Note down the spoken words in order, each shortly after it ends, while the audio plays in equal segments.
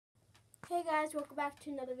Hey guys, welcome back to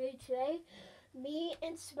another video today. Me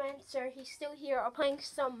and Spencer, he's still here, are playing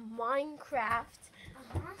some Minecraft.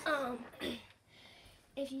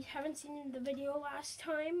 If you haven't seen the video last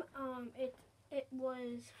time, it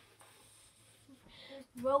was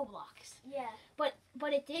Roblox. Yeah. But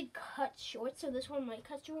it did cut short, so this one might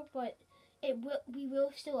cut short, but we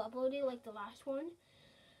will still upload it like the last one.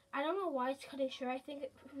 I don't know why it's cutting short.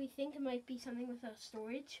 We think it might be something with our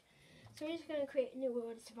storage. So we're just gonna create a new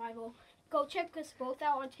world of survival. Go check us both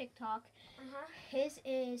out on TikTok. His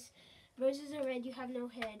is Roses are red, you have no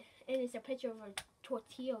head, and it's a picture of a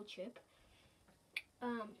tortilla chip.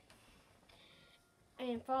 And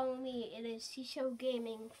follow me. It is Seashell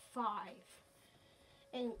Gaming 5.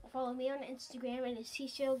 And follow me on Instagram. It is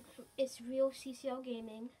Seashell. It's real Seashell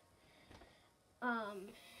Gaming.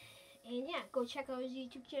 And yeah, go check out his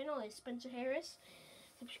YouTube channel. It's Spencer Harris.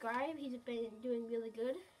 Subscribe. He's been doing really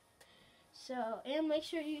good. So, and make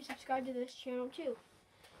sure you subscribe to this channel too.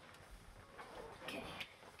 Okay,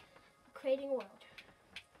 creating a world.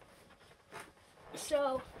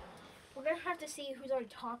 So, we're gonna have to see who's on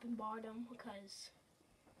top and bottom because.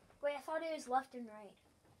 Wait, I thought it was left and right.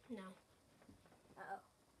 No. Uh-oh.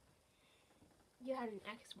 You had an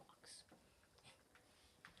Xbox.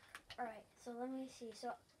 Alright, so let me see.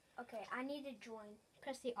 So, okay, I need to join.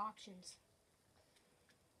 Press the options,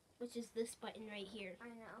 which is this button right here. I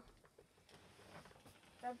know.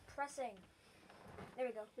 I'm pressing. There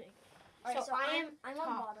we go. Alright, so I'm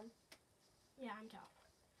on bottom. Yeah, I'm top.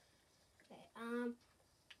 Okay,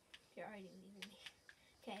 you're already leaving me.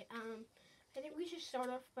 Okay, I think we should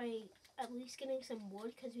start off by at least getting some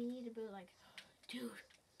wood because we need to build dude.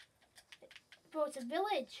 Bro, it's a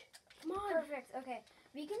village. Come on. Perfect. Okay,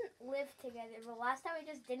 we can live together. But last time it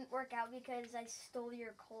just didn't work out because I stole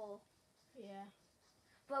your coal. Yeah.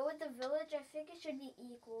 But with the village, I think it should be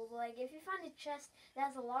equal. Like, if you find a chest that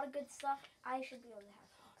has a lot of good stuff, I should be able to have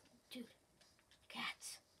it. Dude,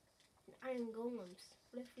 cats and iron golems.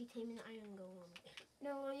 What if we tame an iron golem?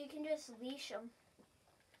 No, you can just leash them.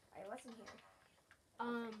 Alright, what's in here?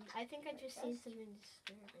 I think I just seen something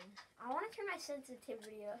disturbing. I want to turn my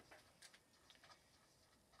sensitivity up.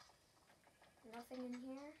 Nothing in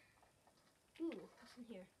here. Ooh, what's in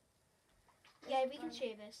here? Yeah, we can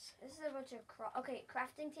share this. This is a bunch of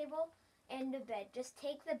crafting table and a bed. Just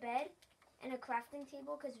take the bed and a crafting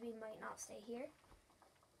table because we might not stay here.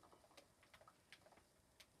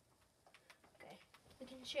 Okay, we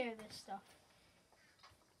can share this stuff.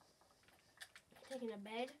 Taking a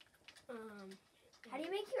bed. How do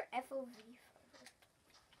you make your FOV?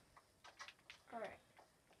 All right.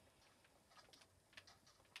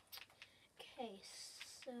 Okay,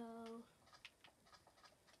 so.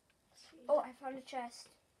 Oh, I found a chest.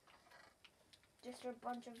 Just a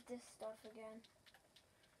bunch of this stuff again.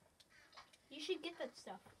 You should get that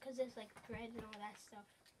stuff, because there's like bread and all that stuff.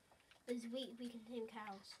 There's wheat, we can tame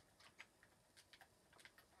cows.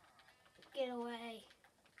 Get away.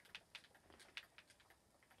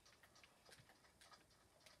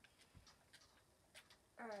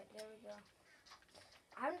 Alright, there we go.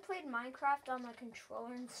 I haven't played Minecraft on my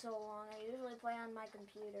controller in so long. I usually play on my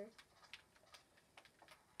computer.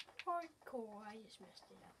 Hardcore, I just messed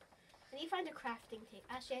it up. I need to find a crafting table.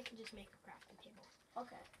 Actually, I can just make a crafting table.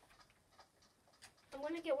 Okay. I'm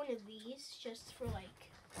gonna get one of these just for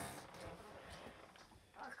like.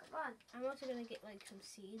 Oh, come on. I'm also gonna get like some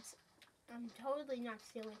seeds. I'm totally not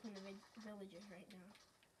stealing from the villagers right now.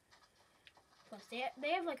 Plus, they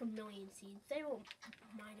have like 1 million seeds. They won't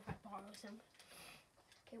mind if I borrow some.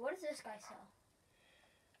 Okay, what does this guy sell?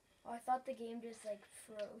 Oh, I thought the game just like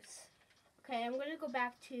froze. Okay, I'm gonna go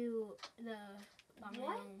back to the biome.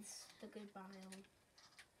 What? The good biome.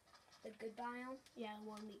 The good biome? Yeah, the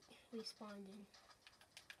one we spawned in.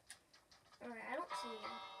 Alright, I don't see you.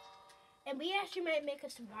 And we actually might make a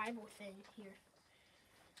survival thing here.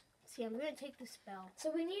 See, I'm gonna take the spell. So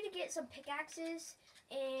we need to get some pickaxes,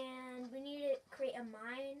 and we need to create a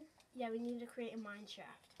mine. Yeah, we need to create a mine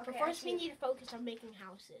shaft. Okay, but first, we need to focus on making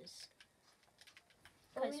houses.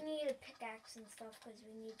 But we need a pickaxe and stuff because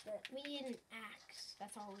we need We need an axe.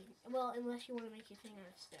 That's all we need. Well, unless you want to make your thing out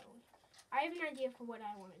of stone. I have an idea for what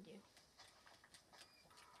I want to do.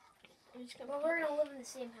 Well, we're gonna live in the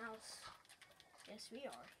same house. Yes, we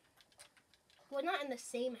are. Well, not in the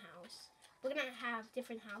same house. We're gonna have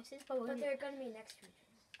different houses, but they're gonna be next to each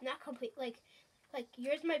other. Not complete. Like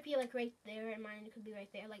yours might be like right there, and mine could be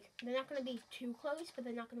right there. Like they're not gonna be too close, but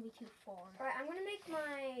they're not gonna be too far. All right, I'm gonna make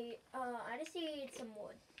my. I just need some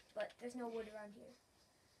wood, but there's no wood around here.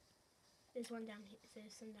 There's one down here.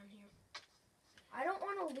 There's some down here. I don't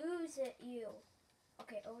want to lose it. You.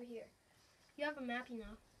 Okay, over here. You have a map, you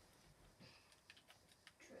know.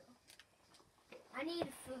 True. I need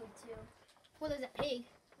food too. Well, there's a pig.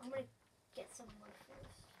 I'm gonna get some wood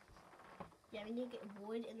first. Yeah, we need to get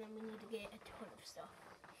wood, and then we need to get a ton of stuff.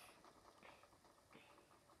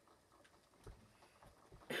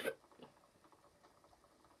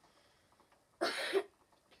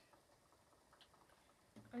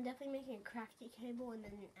 I'm definitely making a crafty table and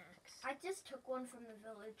then an axe. I just took one from the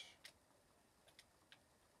village.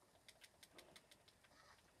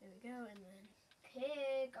 There we go, and then...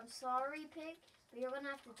 Pig, I'm sorry, pig, but you're gonna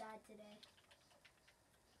have to die today.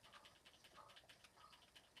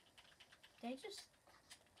 Did I just...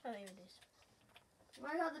 Oh, there it is. Oh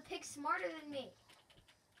my god, the pig's smarter than me.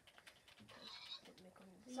 Make one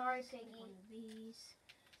of these, Sorry, make piggy. one of these.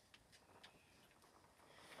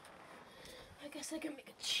 I guess I can make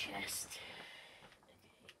a chest.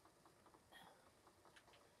 Okay.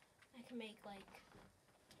 I can make like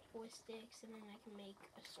 4 sticks, and then I can make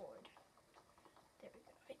a sword. There we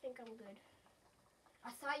go. I think I'm good.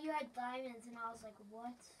 I thought you had diamonds, and I was like,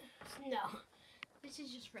 what? No, this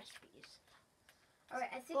is just recipes.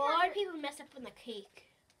 Alright, I think Well, a lot of people mess up on the cake,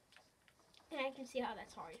 and I can see how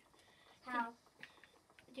that's hard. How?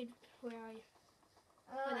 Dude, where are you?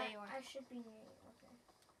 Oh, there you are. I should be near you. Okay.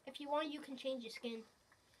 If you want, you can change your skin.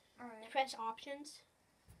 Alright. Press options.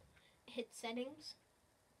 Hit settings.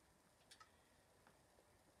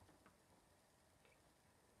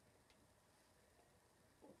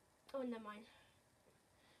 Oh, never mind.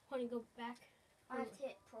 Want to go back? I have to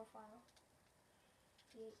hit profile.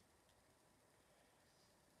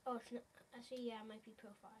 Oh, it's not. Actually, yeah, it might be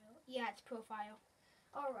profile. Yeah, it's profile.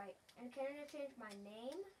 Alright, and can I change my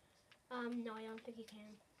name? No, I don't think you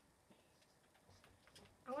can.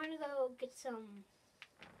 I'm gonna go get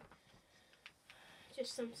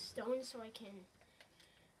just some stones so I can.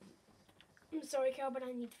 I'm sorry, Cal, but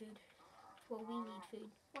I need food. Well, we need food.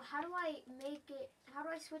 Well, how do I make it? How do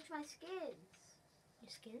I switch my skins? Your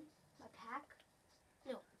skin? My pack?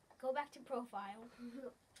 Go back to profile.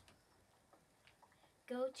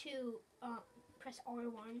 Go to, press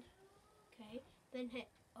R1. Okay. Then hit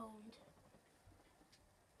owned.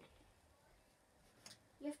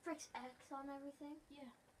 You have press X on everything?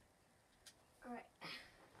 Yeah. Alright.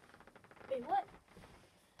 Wait, what?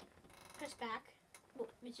 Press back. Oh,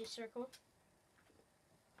 which is circle.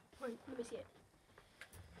 Hold on, let me see it.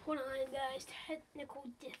 Hold on, guys. Technical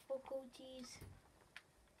difficulties.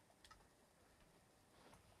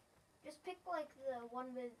 Just pick like the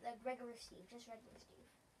one with like regular Steve, just regular Steve.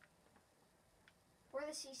 Or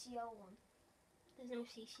the CCO one. There's no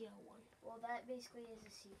CCO one. Well, that basically is a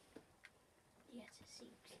C. Yeah, it's a C.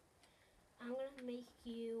 I'm gonna make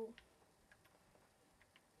you.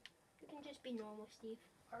 You can just be normal, Steve.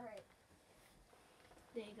 Alright.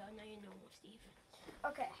 There you go. Now you're normal, Steve.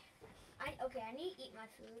 Okay. I need to eat my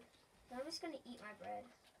food. So I'm just gonna eat my bread.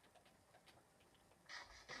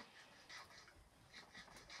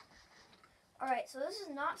 Alright, so this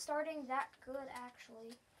is not starting that good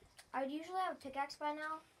actually. I would usually have a pickaxe by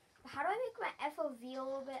now. But how do I make my FOV a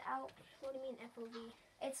little bit out? What do you mean FOV?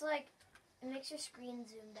 It's like it makes your screen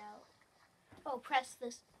zoomed out. Oh, press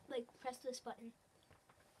this. Like press this button.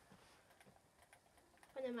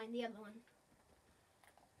 Oh, never mind. The other one.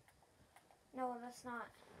 No, that's not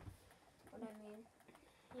what I mean.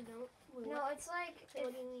 You don't. Wait, No, what? it's like So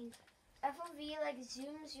what do you mean? FOV like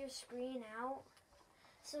zooms your screen out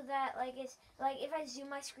so that like it's like if I zoom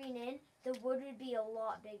my screen in, the wood would be a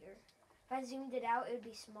lot bigger. If I zoomed it out, it would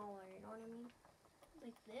be smaller. You know what I mean?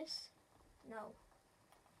 Like this? No.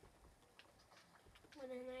 Well,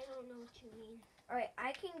 then I don't know what you mean. All right,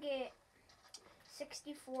 I can get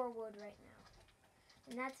 64 wood right now,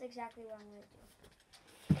 and that's exactly what I'm gonna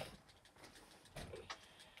do.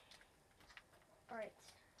 All right,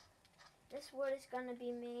 this wood is gonna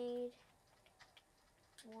be made.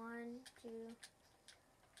 1, 2.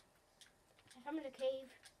 If I'm in a cave.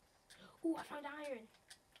 Ooh, I found iron.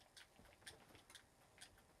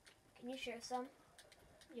 Can you share some?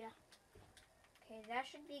 Yeah. Okay, that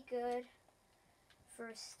should be good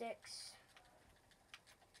for sticks.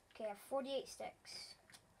 Okay, I have 48 sticks.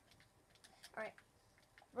 Alright.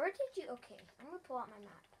 Where did you... Okay, I'm going to pull out my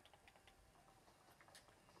map.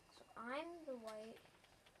 So I'm the white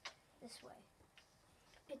this way.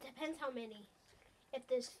 It depends how many. If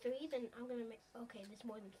there's 3, then I'm gonna make. Okay, there's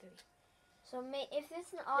more than 3. So if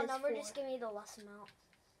it's an odd There's number, 4. just give me the less amount.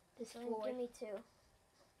 There's So 4. give me 2.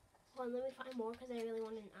 Hold on, let me find more because I really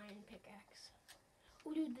want an iron pickaxe.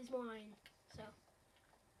 Oh, dude, there's more iron. So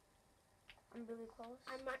I'm really close.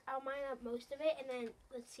 I'll mine up most of it, and then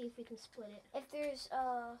let's see if we can split it. If there's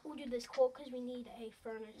Oh, dude, there's coal because we need a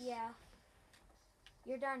furnace. yeah.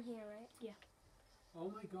 You're down here, right? Oh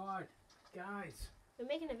my god, guys. We're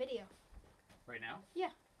making a video. Right now?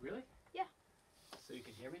 Yeah. Really? Yeah. So you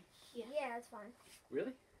can hear me? Yeah. Yeah, that's fine.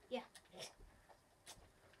 Really? Yeah.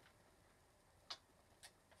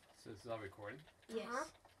 So this is all recording? Yes. Uh-huh.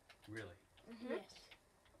 Really? Mhm. Yes.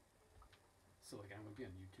 So like I'm gonna be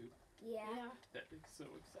on YouTube? Yeah. That is so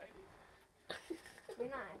exciting. You're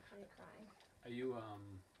not actually crying. Are you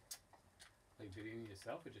like videoing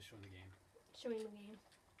yourself or just showing the game? Showing the game.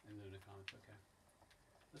 And then the comments, okay.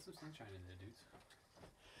 There's some sunshine in there, dudes.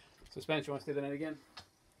 So Spanish, you wanna stay the night again?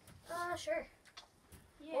 Sure.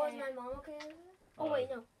 Yeah. Or is my mom okay with it? Oh wait,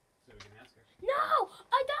 no. So we can ask her. No!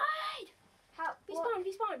 I died! How? Respawn,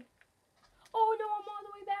 respawn. Oh no, I'm all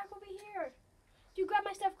the way back over here. Dude, grab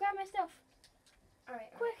my stuff, grab my stuff.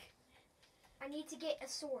 Alright. Quick. I need to get a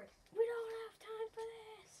sword. We don't have time for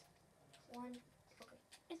this. One.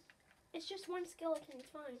 It's just one skeleton, it's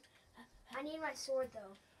fine. I need my sword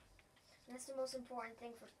though. That's the most important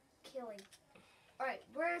thing for killing. Alright,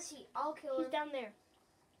 where is he? I'll kill He's him. down there.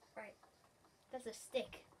 Right. That's a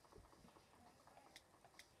stick.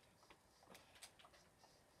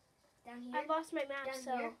 Down here? I lost my map, Down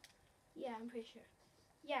so... here? Yeah, I'm pretty sure.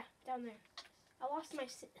 Yeah, down there. I lost my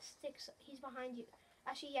stick, so he's behind you.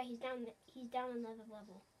 Actually, yeah, he's down another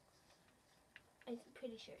level. I'm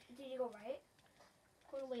pretty sure. Did you go right?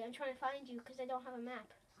 Hold on, wait, I'm trying to find you because I don't have a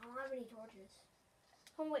map. I don't have any torches.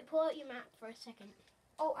 Hold on, wait, pull out your map for a second.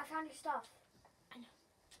 Oh, I found your stuff.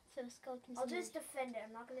 So the skeleton's I'll in just there. defend it.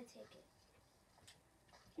 I'm not gonna take it.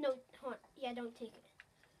 No, hold on. Yeah, don't take it.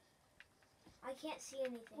 I can't see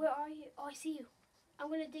anything. Where are you? Oh, I see you. I'm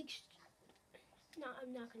gonna dig. No,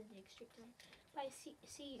 I'm not gonna dig straight down. But I see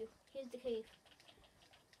you. Here's the cave.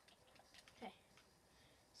 Okay.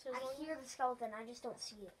 So as long I hear the skeleton. I just don't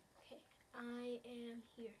see it. I am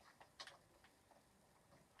here.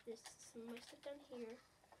 There's some of my stuff down here.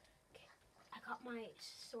 Okay. I got my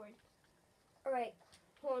sword. Alright,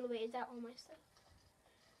 Hold on, wait. Is that all my stuff?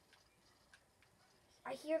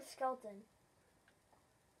 I hear the skeleton.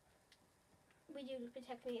 We do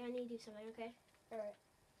protect me. I need to do something. Okay. Alright,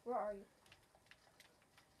 where are you?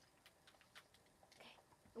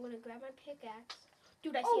 I'm gonna grab my pickaxe.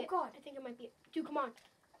 Dude, I see Oh it. god, I think it might be. Dude, come on.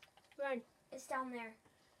 Run. it's down there.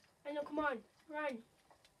 I know. Come on. Run.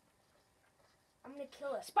 I'm gonna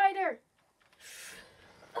kill it. Spider!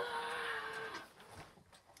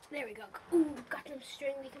 There we go. Ooh, got some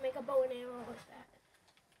string. We can make a bow and arrow with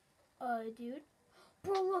that. Dude.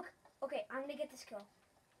 Bro, look. Okay, I'm gonna get this kill.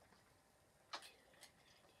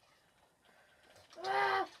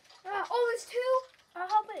 Oh, there's two. I'll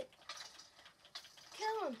help it.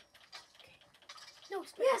 Kill him. Okay. No,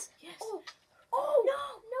 spider. Yes. Yes. Oh. Oh.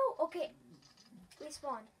 No. Okay.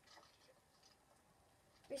 Respawn.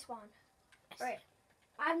 Respawn. Right.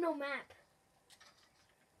 I have no map.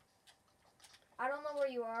 I don't know where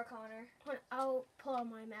you are, Connor. Hold on, I'll pull out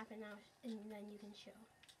my map and then you can show.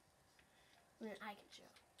 And then I can show.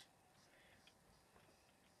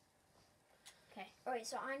 Okay. Alright,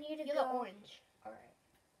 so I need to You're go. the orange. Alright.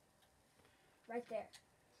 Right there.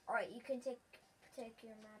 Alright, you can take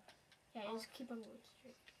your map. Yeah, Oh. just keep on going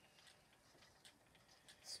straight.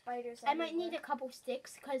 Spiders. I might everywhere. need a couple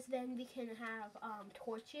sticks because then we can have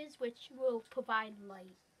torches, which will provide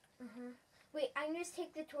light. Wait, I can just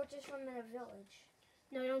take the torches from the village.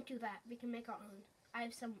 No, don't do that. We can make our own. I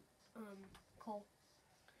have some coal.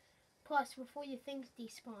 Plus, before your things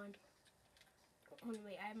despawn. Oh,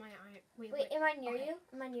 wait, I have my iron. Wait. Am I near Okay. you?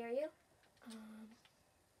 Am I near you?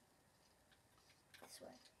 This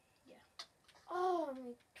way. Yeah. Oh, are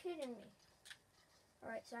you kidding me?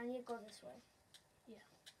 Alright, so I need to go this way.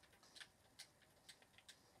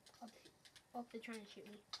 Oh, they're trying to shoot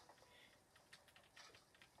me.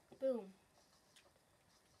 Boom.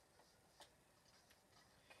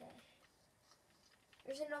 Okay.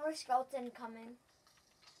 There's another skeleton coming.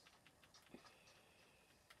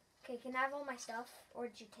 Okay, can I have all my stuff? Or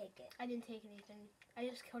did you take it? I didn't take anything. I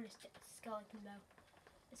just killed a skeleton though.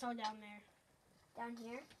 It's all down there. Down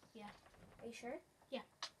here? Yeah. Are you sure?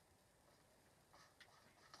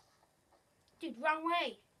 Dude, wrong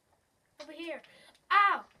way. Over here.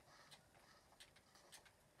 Ow!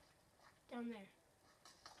 Down there.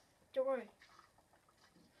 Don't worry.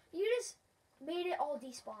 You just made it all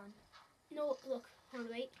despawn. No, look. Hold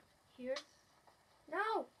on, wait. Here.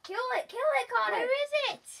 No! Kill it, Connor! Where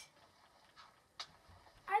is it?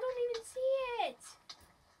 I don't even see it.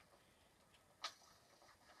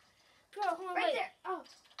 Bro, hold on, Right wait. there! Oh,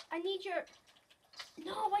 I need your...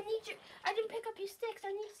 No, I need your... I didn't pick up your sticks.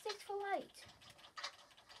 I need sticks for light.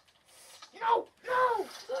 no! No!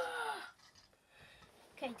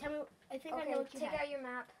 Okay, tell me... I think I Okay, know what you take have. out your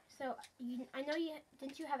map. So, I know you...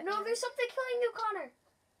 Didn't you have No, arrows? there's something killing you, Connor!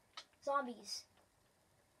 Zombies.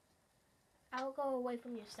 I'll go away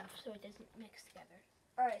from your stuff so it doesn't mix together.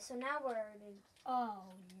 Alright, so now we're already...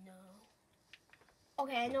 Oh, no.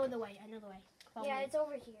 Okay, I know the way. Follow Yeah, me. it's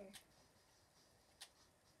over here.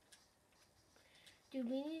 Dude,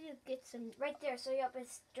 we need to get some... Right there, so yep,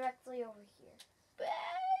 it's directly over here.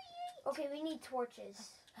 Okay, we need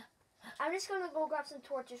torches. I'm just gonna go grab some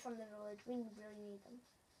torches from the village. We really need them.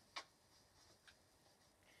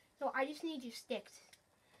 No, I just need your sticks.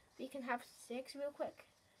 We can have sticks real quick.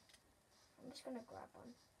 I'm just gonna grab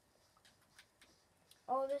one.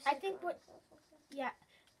 Oh, this I is think good.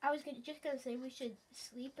 I was just gonna say we should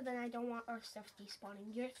sleep, but then I don't want our stuff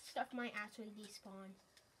despawning. Your stuff might actually despawn.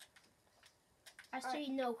 Actually,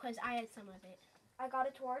 no, because I had some of it. I got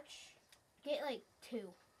a torch. Get like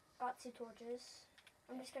 2. Got 2 torches.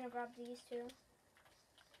 I'm just gonna grab these 2. Okay,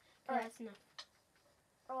 Alright. that's enough.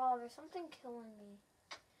 Oh, there's something killing me.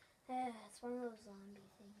 It's one of those zombie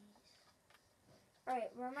thingies.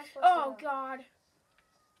 Alright, where am I supposed to Oh go? God.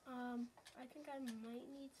 I think I might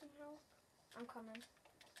need some help. I'm coming.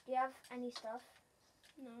 Do you have any stuff?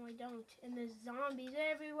 No, I don't. And there's zombies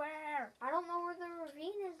everywhere. I don't know where the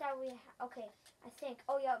ravine is that we okay, I think.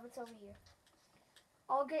 Oh yeah, it's over here.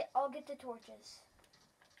 I'll get the torches.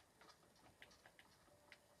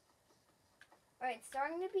 Alright, it's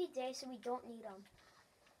starting to be day, so we don't need them.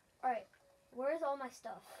 Alright, where's all my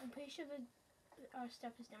stuff? I'm pretty sure our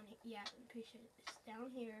stuff is down here. Yeah, I'm pretty sure it's down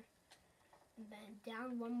here. And then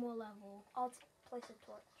down one more level. I'll place a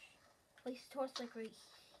torch. Place the torch like right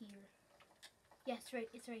here. Yes, right.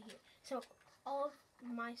 It's right here. So all of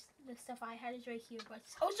the stuff I had is right here, but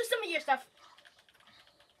also some of your stuff.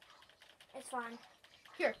 It's fine.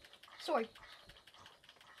 Sword.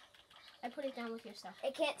 I put it down with your stuff.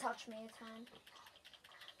 It can't touch me, it's fine.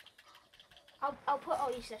 I'll put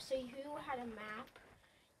all your stuff. So you had a map.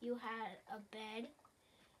 You had a bed.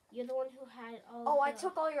 You're the one who had all. Oh, I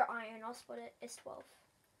took all your iron. I'll split it. It's 12.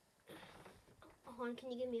 Hold on,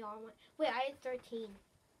 can you give me all one? Wait, I had 13.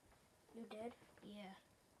 You did? Yeah.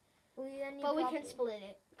 Well, then you But we can probably- split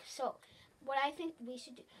it. So, what I think we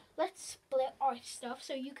should do, let's split our stuff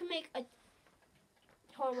so you can make a.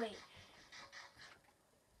 Hold on, wait.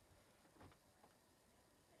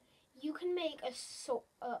 You can make a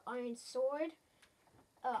iron sword.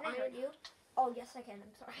 Can I hurt you? Oh, yes, I can.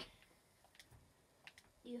 I'm sorry.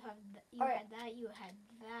 You have Alright. had that. You had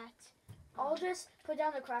that. I'll just put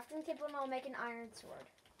down the crafting table and I'll make an iron sword.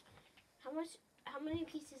 How many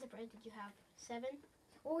pieces of bread did you have? 7.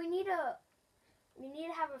 Well, we need to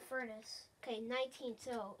have a furnace. Okay, 19.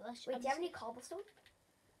 So let's. Wait, do you have any cobblestone?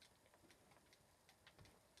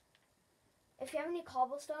 If you have any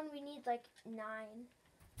cobblestone, we need like 9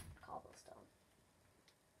 cobblestone.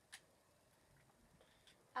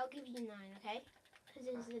 I'll give you 9, okay? Because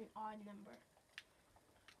it is an odd number.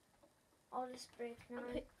 I'll just break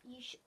 9. You should.